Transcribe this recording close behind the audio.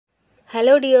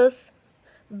Hello dears,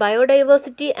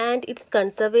 biodiversity and it's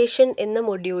conservation എന്ന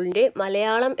മൊഡ്യൂളിൻ്റെ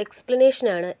മലയാളം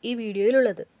എക്സ്പ്ലനേഷനാണ് ഈ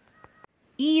വീഡിയോയിലുള്ളത്.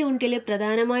 ഈ യൂണിറ്റിൽ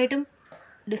പ്രധാനമായിട്ടും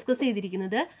ഡിസ്കസ്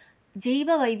ചെയ്തിരിക്കുന്നത്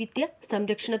ജൈവവൈവിധ്യ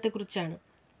സംരക്ഷണത്തെക്കുറിച്ചാണ്.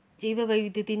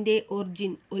 ജൈവവൈവിധ്യത്തിൻ്റെ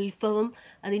ഒറിജിൻ, ഉത്ഭവം,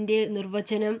 അതിൻ്റെ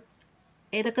നിർവചനം,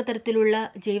 ഏതൊക്കെ തരത്തിലുള്ള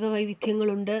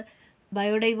ജൈവവൈവിധ്യങ്ങളുണ്ട്,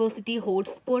 ബയോഡൈവേഴ്സിറ്റി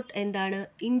ഹോട്ട്സ്പോട്ട് എന്താണ്,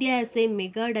 India as A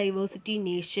mega diversity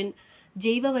nation,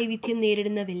 ജൈവവൈവിധ്യം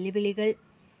നേരിടുന്ന വെല്ലുവിളികൾ,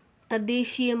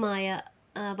 തദ്ദേശീയമായ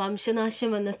വംശനാശം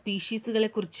വന്ന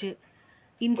സ്പീഷീസുകളെക്കുറിച്ച്,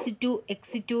 in situ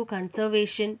ex situ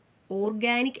conservation,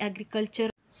 organic agriculture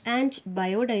and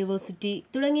biodiversity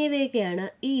തുടങ്ങിയവയൊക്കെയാണ്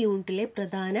ഈ യൂണിറ്റിലെ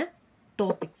പ്രധാന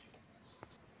topics.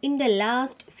 In the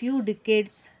last few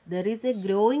decades, there is a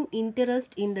growing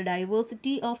interest in the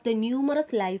diversity of the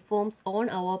numerous life forms on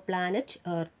our planet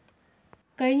Earth.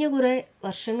 കഴിഞ്ഞ കുറേ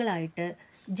വർഷങ്ങളായിട്ട്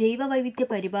ജൈവവൈവിധ്യ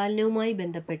പരിപാലനവുമായി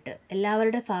ബന്ധപ്പെട്ട്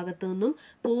എല്ലാവരുടെ ഭാഗത്തു നിന്നും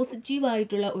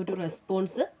പോസിറ്റീവായിട്ടുള്ള ഒരു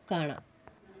റെസ്പോൺസ് കാണാം.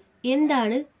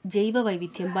 എന്താണ്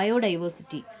ജൈവവൈവിധ്യം,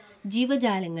 ബയോഡൈവേഴ്സിറ്റി?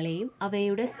 ജീവജാലങ്ങളെയും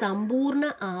അവയുടെ സമ്പൂർണ്ണ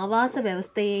ആവാസ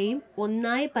വ്യവസ്ഥയെയും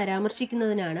ഒന്നായി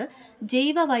പരാമർശിക്കുന്നതിനാണ്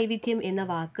ജൈവവൈവിധ്യം എന്ന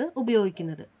വാക്ക്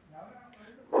ഉപയോഗിക്കുന്നത്.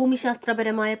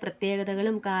 ഭൂമിശാസ്ത്രപരമായ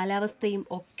പ്രത്യേകതകളും കാലാവസ്ഥയും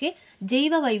ഒക്കെ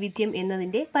ജൈവവൈവിധ്യം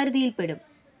എന്നതിൻ്റെ പരിധിയിൽപ്പെടും.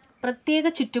 പ്രത്യേക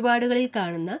ചുറ്റുപാടുകളിൽ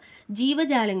കാണുന്ന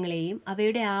ജീവജാലങ്ങളെയും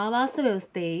അവയുടെ ആവാസ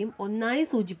വ്യവസ്ഥയെയും ഒന്നായി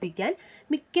സൂചിപ്പിക്കാൻ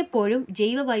മിക്കപ്പോഴും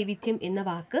ജൈവവൈവിധ്യം എന്ന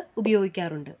വാക്ക്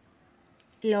ഉപയോഗിക്കാറുണ്ട്.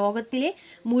 ലോകത്തിലെ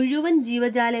മുഴുവൻ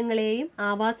ജീവജാലങ്ങളെയും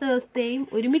ആവാസ വ്യവസ്ഥയെയും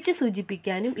ഒരുമിച്ച്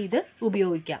സൂചിപ്പിക്കാനും ഇത്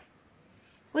ഉപയോഗിക്കാം.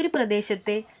 ഒരു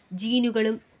പ്രദേശത്തെ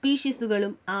ജീനുകളും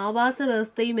സ്പീഷീസുകളും ആവാസ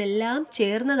വ്യവസ്ഥയുമെല്ലാം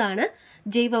ചേർന്നതാണ്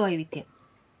ജൈവവൈവിധ്യം.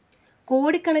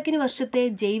 കോടിക്കണക്കിന് വർഷത്തെ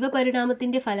ജൈവ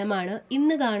പരിണാമത്തിൻ്റെ ഫലമാണ്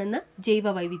ഇന്ന് കാണുന്ന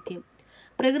ജൈവവൈവിധ്യം.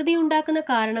 പ്രകൃതി ഉണ്ടാക്കുന്ന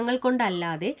കാരണങ്ങൾ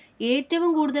കൊണ്ടല്ലാതെ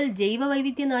ഏറ്റവും കൂടുതൽ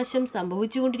ജൈവവൈവിധ്യനാശം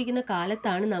സംഭവിച്ചുകൊണ്ടിരിക്കുന്ന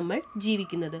കാലത്താണ് നമ്മൾ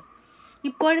ജീവിക്കുന്നത്.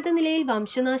 ഇപ്പോഴത്തെ നിലയിൽ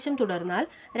വംശനാശം തുടർന്നാൽ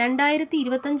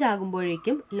 2025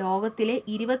 ആകുമ്പോഴേക്കും ലോകത്തിലെ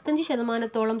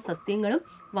 25% സസ്യങ്ങളും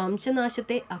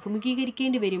വംശനാശത്തെ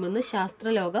അഭിമുഖീകരിക്കേണ്ടി വരുമെന്ന്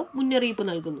ശാസ്ത്രലോകം മുന്നറിയിപ്പ്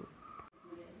നൽകുന്നു.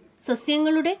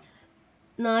 സസ്യങ്ങളുടെ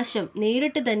നാശം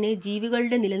നേരിട്ട് തന്നെ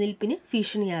ജീവികളുടെ നിലനിൽപ്പിന്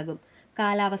ഭീഷണിയാകും.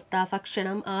 കാലാവസ്ഥ,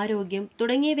 ഭക്ഷണം, ആരോഗ്യം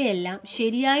തുടങ്ങിയവയെല്ലാം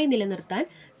ശരിയായി നിലനിർത്താൻ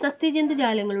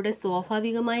സസ്യജന്തുജാലങ്ങളുടെ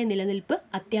സ്വാഭാവികമായ നിലനിൽപ്പ്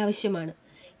അത്യാവശ്യമാണ്.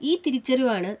 ഈ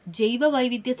തിരിച്ചറിവാണ്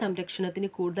ജൈവവൈവിധ്യ സംരക്ഷണത്തിന്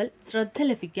കൂടുതൽ ശ്രദ്ധ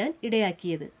ലഭിക്കാൻ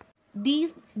ഇടയാക്കിയത്.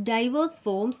 These diverse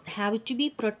forms have to be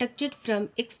protected from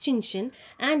extinction,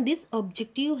 and this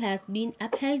objective has been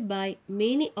upheld by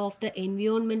many of the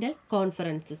environmental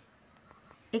conferences.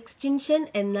 Extinction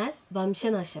എന്നാൽ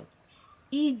വംശനാശം.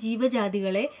 ഈ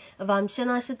ജീവജാതികളെ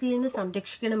വംശനാശത്തിൽ നിന്ന്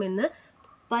സംരക്ഷിക്കണമെന്ന്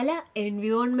പല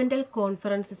എൻവയോൺമെൻ്റൽ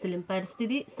കോൺഫറൻസസിലും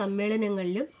പരിസ്ഥിതി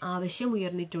സമ്മേളനങ്ങളിലും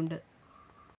ആവശ്യമുയർന്നിട്ടുണ്ട്.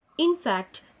 In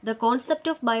fact, the concept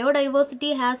of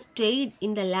biodiversity has stayed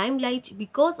in the limelight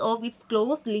because of its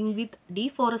close link with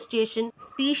deforestation,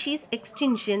 species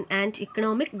extinction and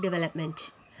economic development.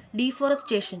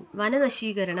 Deforestation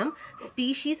വനനശീകരണം,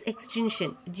 species extinction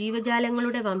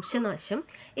ജീവജാലങ്ങളുടെ വംശനാശം,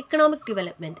 economic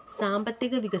development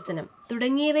സാമ്പത്തിക വികസനം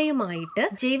തുടങ്ങിയവയുമായിട്ട്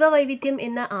ജൈവവൈവിധ്യം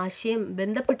എന്ന ആശയം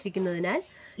ബന്ധപ്പെട്ടിരിക്കുന്നതിനാൽ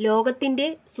ലോകത്തിൻ്റെ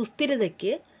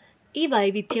സുസ്ഥിരതയ്ക്ക് ഈ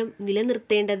വൈവിധ്യം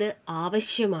നിലനിർത്തേണ്ടത്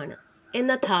ആവശ്യമാണ്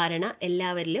എന്ന ധാരണ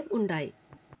എല്ലാവരിലും ഉണ്ടായി.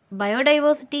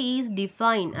 Biodiversity is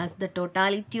defined as the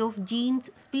totality of genes,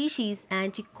 species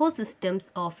and ecosystems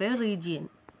of a region.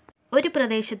 ഒരു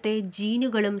പ്രദേശത്തെ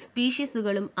ജീനുകളും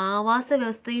സ്പീഷീസുകളും ആവാസ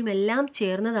വ്യവസ്ഥയുമെല്ലാം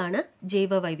ചേർന്നതാണ്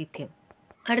ജൈവവൈവിധ്യം.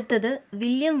 അടുത്തത്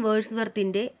വില്യം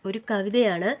വേർഡ്സ്വർത്തിൻ്റെ ഒരു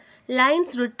കവിതയാണ്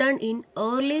lines written in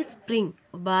early spring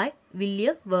by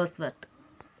William Wordsworth.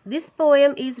 This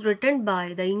poem is written by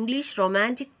the English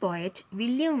romantic poet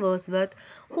William Wordsworth,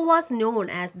 who was known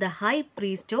as the high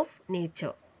priest of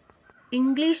nature.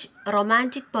 English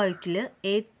romantic പോയറ്റിൽ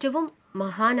ഏറ്റവും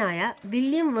മഹാനായ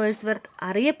William Wordsworth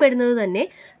അറിയപ്പെടുന്നത് തന്നെ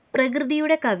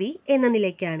പ്രകൃതിയുടെ കവി എന്ന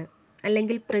നിലയ്ക്കാണ്,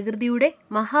 അല്ലെങ്കിൽ പ്രകൃതിയുടെ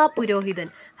മഹാപുരോഹിതൻ,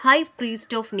 ഹൈ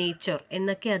പ്രീസ്റ്റ് ഓഫ് നേച്ചർ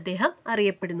എന്നൊക്കെ അദ്ദേഹം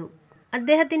അറിയപ്പെടുന്നു.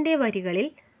 അദ്ദേഹത്തിൻ്റെ വരികളിൽ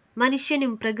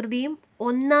മനുഷ്യനും പ്രകൃതിയും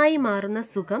ഒന്നായി മാറുന്ന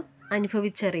സുഖം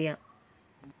അനുഭവിച്ചറിയാം.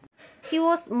 He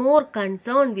was more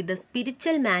concerned with the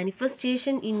spiritual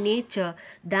manifestation in nature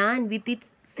than with its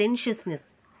sensuousness.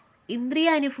 ഇന്ദ്രിയ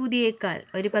അനുഭൂതിയേക്കാൾ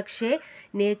ഒരു പക്ഷേ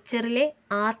നേച്ചറിലെ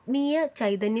ആത്മീയ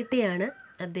ചൈതന്യത്തെയാണ്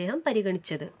അദ്ദേഹം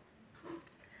പരിഗണിച്ചത്.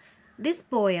 This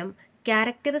poem,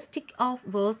 characteristic of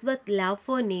Wordsworth's love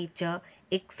for nature,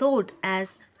 exhorts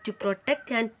us to protect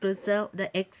and preserve the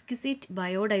exquisite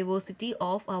biodiversity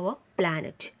of our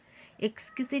planet.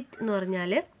 Exquisite എന്ന്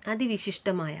പറഞ്ഞാൽ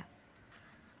അതിവിശിഷ്ടമായ.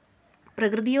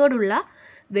 പ്രകൃതിയോടുള്ള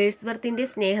വേഴ്സ്വർത്തിൻ്റെ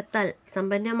സ്നേഹത്താൽ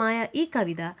സമ്പന്നമായ ഈ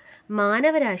കവിത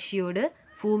മാനവരാശിയോട്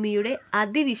ഭൂമിയുടെ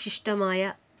അതിവിശിഷ്ടമായ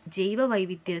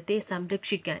ജൈവവൈവിധ്യത്തെ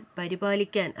സംരക്ഷിക്കാൻ,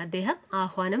 പരിപാലിക്കാൻ അദ്ദേഹം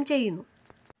ആഹ്വാനം ചെയ്യുന്നു.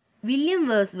 William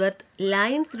Wordsworth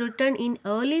lines written in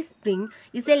early spring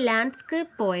is A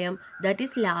landscape poem that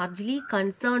is largely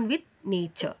concern with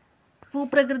nature.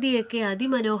 ഭൂപ്രകൃതിയൊക്കെ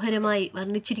അതിമനോഹരമായി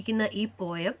വർണ്ണിച്ചിരിക്കുന്ന ഈ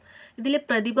പോയം, ഇതിലെ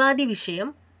പ്രതിപാദ്യ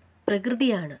വിഷയം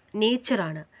പ്രകൃതിയാണ്,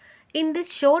 നേച്ചറാണ്. In this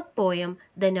short poem,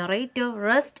 the narrator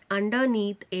rests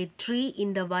underneath a tree in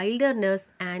the wilderness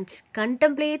and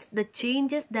contemplates the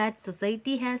changes that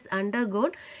society has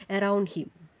undergone around him.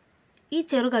 ഈ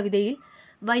ചെറുകവിതയിൽ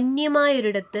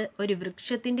വന്യമായൊരിടത്ത് ഒരു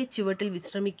വൃക്ഷത്തിൻ്റെ ചുവട്ടിൽ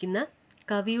വിശ്രമിക്കുന്ന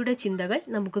കവിയുടെ ചിന്തകൾ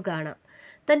നമുക്ക് കാണാം.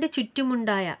 തൻ്റെ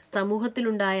ചുറ്റുമുണ്ടായ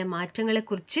സമൂഹത്തിലുണ്ടായ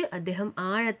മാറ്റങ്ങളെക്കുറിച്ച് അദ്ദേഹം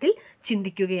ആഴത്തിൽ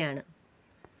ചിന്തിക്കുകയാണ്.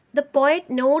 The poet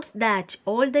notes that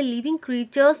all the living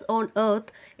creatures on earth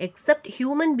except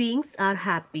human beings are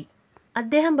happy.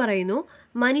 അദ്ദേഹം പറയുന്നു,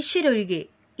 മനുഷ്യരൊഴികെ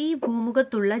ഈ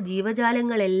ഭൂമുഖത്തുള്ള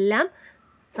ജീവജാലങ്ങളെല്ലാം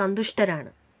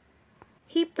സന്തുഷ്ടരാണ്.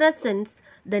 He presents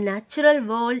the natural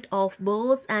world of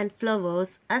birds and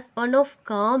flowers as one of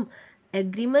calm,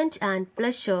 agreement and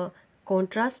pleasure,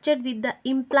 contrasted with the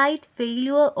implied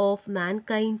failure of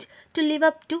mankind to live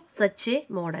up to such a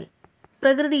model.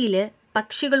 പ്രകൃതിയിലെ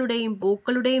പക്ഷികളുടെയും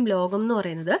പൂക്കളുടെയും ലോകം എന്ന്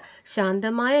പറയുന്നത്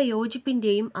ശാന്തമായ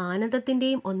യോജിപ്പിൻ്റെയും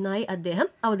ആനന്ദത്തിൻ്റെയും ഒന്നായി അദ്ദേഹം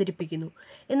അവതരിപ്പിക്കുന്നു.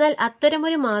 എന്നാൽ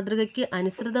അത്തരമൊരു മാതൃകയ്ക്ക്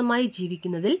അനുസൃതമായി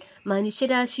ജീവിക്കുന്നതിൽ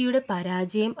മനുഷ്യരാശിയുടെ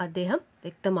പരാജയം അദ്ദേഹം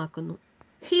വ്യക്തമാക്കുന്നു.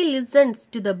 He listens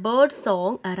to the bird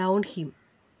song around him.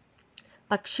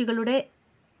 പക്ഷികളുടെ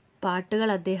പാട്ടുകൾ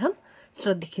അദ്ദേഹം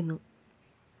ശ്രദ്ധിക്കുന്നു.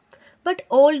 But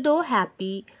although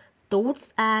happy thoughts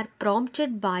are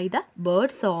prompted by the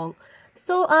bird song,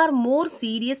 so are more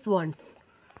serious ones.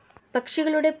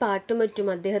 പക്ഷികളുടെ പാട്ടും മറ്റും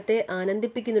അദ്ദേഹത്തെ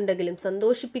ആനന്ദിപ്പിക്കുന്നുണ്ടെങ്കിലും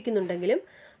സന്തോഷിപ്പിക്കുന്നുണ്ടെങ്കിലും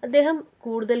അദ്ദേഹം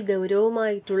കൂടുതൽ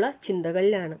ഗൗരവമായിട്ടുള്ള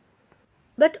ചിന്തകളിലാണ്.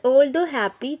 But although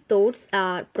happy thoughts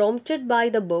are prompted by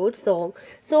the bird song,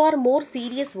 so are more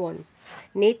serious ones.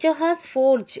 Nature has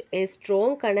forged a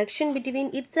strong connection between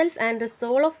itself and the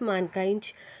soul of mankind,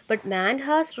 but man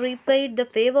has repaid the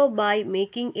favor by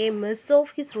making a mess of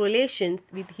his relations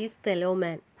with his fellow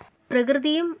man.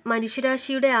 പ്രകൃതിയും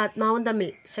മനുഷ്യരാശിയുടെ ആത്മാവും തമ്മിൽ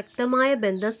ശക്തമായ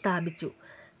ബന്ധം സ്ഥാപിച്ചു.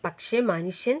 പക്ഷേ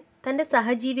മനുഷ്യൻ തൻ്റെ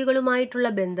സഹജീവികളുമായിട്ടുള്ള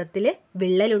ബന്ധത്തിൽ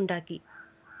വിള്ളലുണ്ടാക്കി.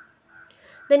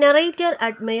 The narrator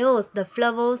admires the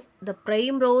flowers, the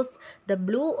primrose, the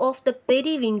blue of the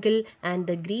periwinkle and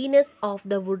the greenness of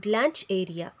the woodland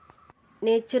area.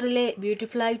 നേച്ചറിലെ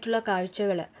beautiful ആയിട്ടുള്ള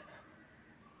കാഴ്ചകൾ,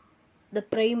 the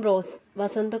primrose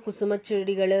വസന്ത കുസുമ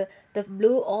ചെടികൾ, the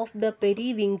blue of the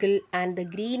periwinkle and the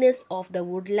greenness of the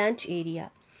woodland area.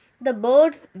 The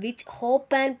birds which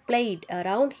hopped and played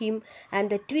around him and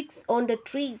the twigs on the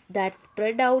trees that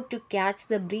spread out to catch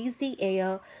the breezy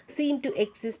air seem to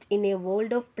exist in a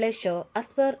world of pleasure as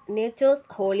per nature's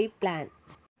holy plan.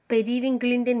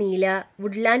 പെരിവിങ്കിളിൻ്റെ നീല,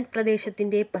 Woodland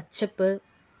പ്രദേശത്തിൻ്റെ പച്ചപ്പ്,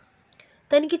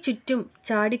 തനിക്ക് ചുറ്റും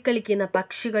ചാടിക്കളിക്കുന്ന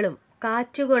പക്ഷികളും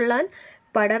കാറ്റുകൊള്ളാൻ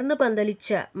പടർന്നു പന്തലിച്ച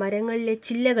മരങ്ങളിലെ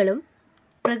ചില്ലകളും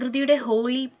പ്രകൃതിയുടെ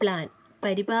holy plan,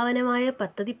 പരിപാവനമായ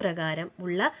പദ്ധതി പ്രകാരം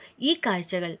ഉള്ള ഈ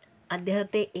കാഴ്ചകൾ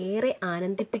അദ്ദേഹത്തെ ഏറെ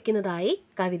ആനന്ദിപ്പിക്കുന്നതായി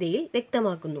കവിതയിൽ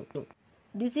വ്യക്തമാക്കുന്നു.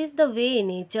 This is the way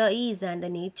nature is, and the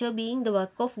nature being the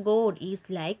work of God is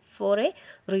like for a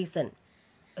reason.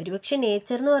 ഒരുപക്ഷെ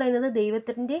നേച്ചർ എന്ന് പറയുന്നത്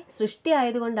ദൈവത്തിൻ്റെ സൃഷ്ടി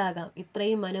ആയതുകൊണ്ടാകാം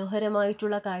ഇത്രയും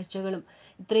മനോഹരമായിട്ടുള്ള കാഴ്ചകളും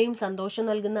ഇത്രയും സന്തോഷം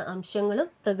നൽകുന്ന അംശങ്ങളും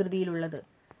പ്രകൃതിയിലുള്ളത്.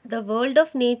 The world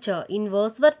of nature in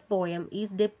Wordsworth poem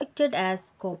is depicted as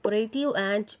cooperative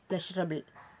and pleasurable.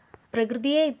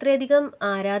 പ്രകൃതിയെ ഇത്രയധികം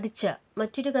ആരാധിച്ച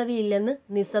മറ്റൊരു കവിയില്ലെന്ന്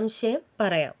നിസ്സംശയം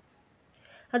പറയാം.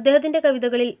 അദ്ദേഹത്തിൻ്റെ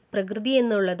കവിതകളിൽ പ്രകൃതി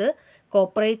എന്നുള്ളത്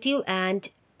കോപ്പറേറ്റീവ്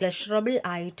ആൻഡ് പ്ലഷറബിൾ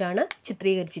ആയിട്ടാണ്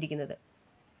ചിത്രീകരിച്ചിരിക്കുന്നത്.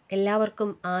 എല്ലാവർക്കും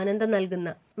ആനന്ദം നൽകുന്ന,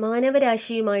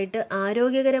 മാനവരാശിയുമായിട്ട്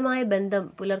ആരോഗ്യകരമായ ബന്ധം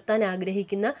പുലർത്താൻ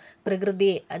ആഗ്രഹിക്കുന്ന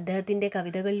പ്രകൃതിയെ അദ്ദേഹത്തിൻ്റെ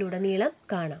കവിതകളിലുടനീളം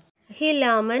കാണാം. He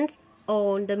laments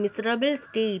on the miserable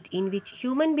state in which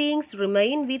human beings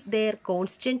remain with their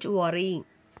constant worrying.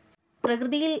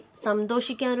 പ്രകൃതിയിൽ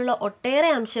സന്തോഷിക്കാനുള്ള ഒട്ടേറെ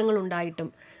അംശങ്ങളുണ്ടായിട്ടും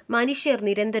മനുഷ്യർ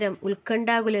നിരന്തരം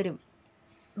ഉത്കണ്ഠാകുലരും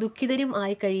ദുഃഖിതരും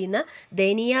ആയി കഴിയുന്ന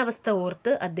ദയനീയാവസ്ഥ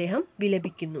ഓർത്ത് അദ്ദേഹം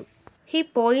വിലപിക്കുന്നു. He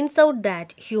points out that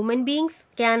human beings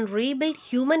can rebuild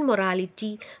human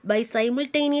morality by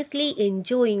simultaneously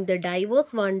enjoying the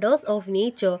diverse wonders of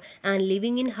nature and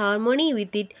living in harmony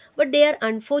with it, but they are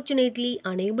unfortunately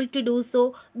unable to do so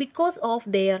because of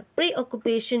their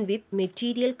preoccupation with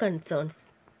material concerns.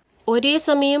 ഒരേ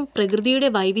സമയം പ്രകൃതിയുടെ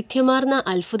വൈവിധ്യമാർന്ന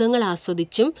അത്ഭുതങ്ങൾ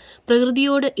ആസ്വദിച്ചും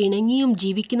പ്രകൃതിയോട് ഇണങ്ങിയും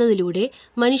ജീവിക്കുന്നതിലൂടെ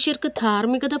മനുഷ്യർക്ക്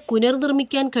ധാർമ്മികത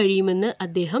പുനർനിർമ്മിക്കാൻ കഴിയുമെന്ന്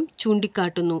അദ്ദേഹം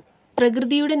ചൂണ്ടിക്കാട്ടുന്നു.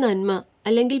 പ്രകൃതിയുടെ നന്മ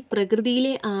അല്ലെങ്കിൽ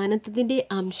പ്രകൃതിയിലെ ആനന്ദത്തിൻ്റെ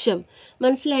അംശം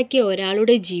മനസ്സിലാക്കിയ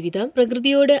ഒരാളുടെ ജീവിതം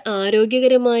പ്രകൃതിയോട്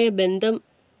ആരോഗ്യകരമായ ബന്ധം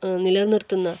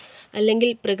നിലനിർത്തുന്ന അല്ലെങ്കിൽ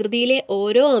പ്രകൃതിയിലെ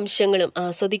ഓരോ അംശങ്ങളും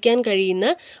ആസ്വദിക്കാൻ കഴിയുന്ന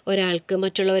ഒരാൾക്ക്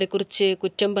മറ്റുള്ളവരെക്കുറിച്ച്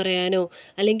കുറ്റം പറയാനോ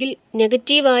അല്ലെങ്കിൽ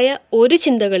നെഗറ്റീവായ ഒരു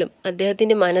ചിന്തകളും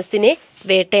അദ്ദേഹത്തിൻ്റെ മനസ്സിനെ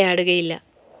വേട്ടയാടുകയില്ല.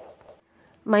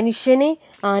 മനുഷ്യനെ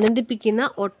ആനന്ദിപ്പിക്കുന്ന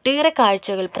ഒട്ടേറെ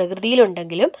കാഴ്ചകൾ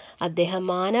പ്രകൃതിയിലുണ്ടെങ്കിലും അദ്ദേഹം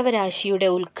മാനവരാശിയുടെ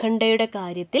ഉത്കണ്ഠയുടെ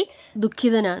കാര്യത്തിൽ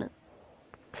ദുഃഖിതനാണ്.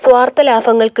 സ്വാർത്ഥ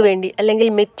ലാഭങ്ങൾക്ക് വേണ്ടി അല്ലെങ്കിൽ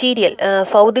മെറ്റീരിയൽ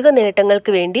ഭൗതിക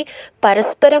നേട്ടങ്ങൾക്ക് വേണ്ടി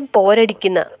പരസ്പരം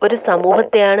പോരടിക്കുന്ന ഒരു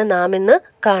സമൂഹത്തെയാണ് നാം ഇന്ന്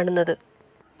കാണുന്നത്.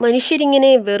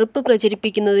 മനുഷ്യരിങ്ങനെ വെറുപ്പ്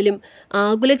പ്രചരിപ്പിക്കുന്നതിലും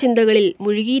ആകുല ചിന്തകളിൽ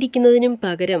മുഴുകിയിരിക്കുന്നതിനും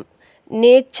പകരം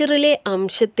നേച്ചറിലെ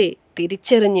അംശത്തെ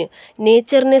തിരിച്ചറിഞ്ഞ്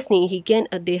നേച്ചറിനെ സ്നേഹിക്കാൻ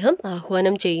അദ്ദേഹം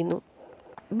ആഹ്വാനം ചെയ്യുന്നു.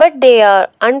 But they are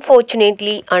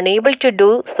unfortunately unable to do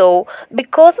so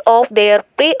because of their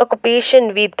preoccupation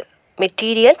with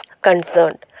material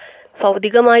concern.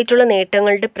 ഭൗതികമായിട്ടുള്ള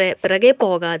നേട്ടങ്ങളുടെ പിറകെ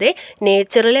പോകാതെ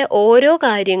നേച്ചറിലെ ഓരോ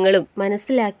കാര്യങ്ങളും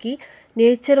മനസ്സിലാക്കി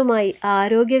നേച്ചറുമായി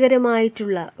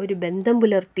ആരോഗ്യകരമായിട്ടുള്ള ഒരു ബന്ധം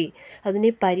പുലർത്തി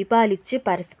അതിനെ പരിപാലിച്ച്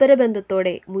പരസ്പര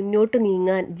ബന്ധത്തോടെ മുന്നോട്ട്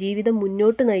നീങ്ങാൻ, ജീവിതം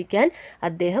മുന്നോട്ട് നയിക്കാൻ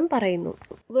അദ്ദേഹം പറയുന്നു.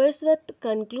 Wordsworth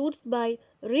concludes by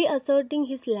reasserting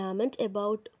his lament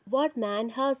about what man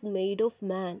has made of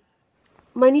man.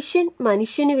 മനുഷ്യൻ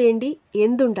മനുഷ്യന് വേണ്ടി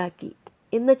എന്തുണ്ടാക്കി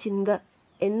എന്ന ചിന്ത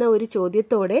എന്ന ഒരു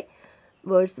ചോദ്യത്തോടെ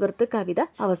വേർഡ്സ്വർത്ത് കവിത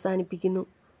അവസാനിപ്പിക്കുന്നു.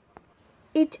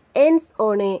 It ends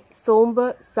on a somber,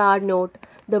 sad note.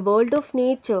 The world of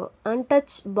nature,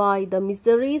 untouched by the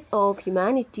miseries of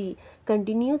humanity,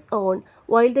 continues on,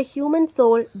 while the human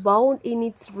soul, bound in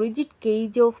its rigid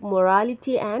cage of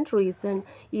morality and reason,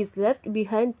 is left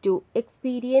behind to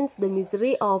experience the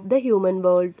misery of the human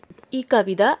world. ഈ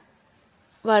കവിത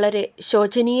വളരെ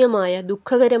ശോചനീയമായ,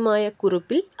 ദുഃഖകരമായ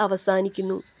കുറിപ്പിൽ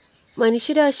അവസാനിക്കുന്നു.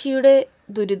 മനുഷ്യരാശിയുടെ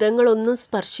ദുരിതങ്ങളൊന്നും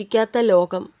സ്പർശിക്കാത്ത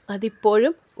ലോകം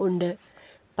അതിപ്പോഴും ഉണ്ട്.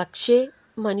 പക്ഷേ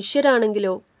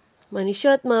മനുഷ്യരാണെങ്കിലോ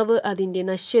മനുഷ്യാത്മാവ് അതിൻ്റെ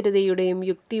നശ്വരതയുടെയും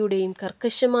യുക്തിയുടെയും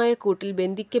കർക്കശമായ കൂട്ടിൽ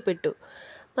ബന്ധിക്കപ്പെട്ടു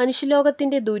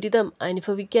മനുഷ്യലോകത്തിൻ്റെ ദുരിതം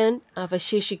അനുഭവിക്കാൻ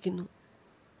അവശേഷിക്കുന്നു.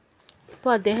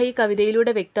 അപ്പോൾ അദ്ദേഹം ഈ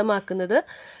കവിതയിലൂടെ വ്യക്തമാക്കുന്നത്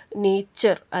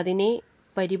നേച്ചർ, അതിനെ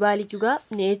പരിപാലിക്കുക,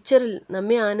 നേച്ചറിൽ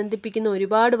നമ്മെ ആനന്ദിപ്പിക്കുന്ന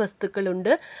ഒരുപാട്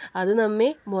വസ്തുക്കളുണ്ട്, അത് നമ്മെ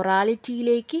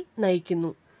മൊറാലിറ്റിയിലേക്ക്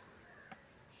നയിക്കുന്നു.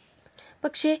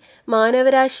 പക്ഷേ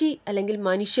മാനവരാശി അല്ലെങ്കിൽ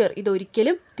മനുഷ്യർ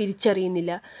ഇതൊരിക്കലും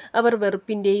തിരിച്ചറിയുന്നില്ല. അവർ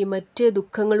വെറുപ്പിൻ്റെയും മറ്റ്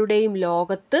ദുഃഖങ്ങളുടെയും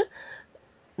ലോകത്ത്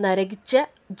നരകിച്ച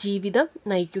ജീവിതം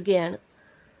നയിക്കുകയാണ്.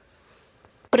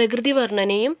 പ്രകൃതി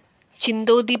വർണ്ണനയും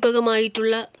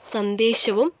ചിന്തോദ്ദീപകമായിട്ടുള്ള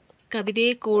സന്ദേശവും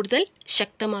കവിതയെ കൂടുതൽ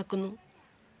ശക്തമാക്കുന്നു.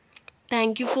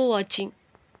 Thank you for watching.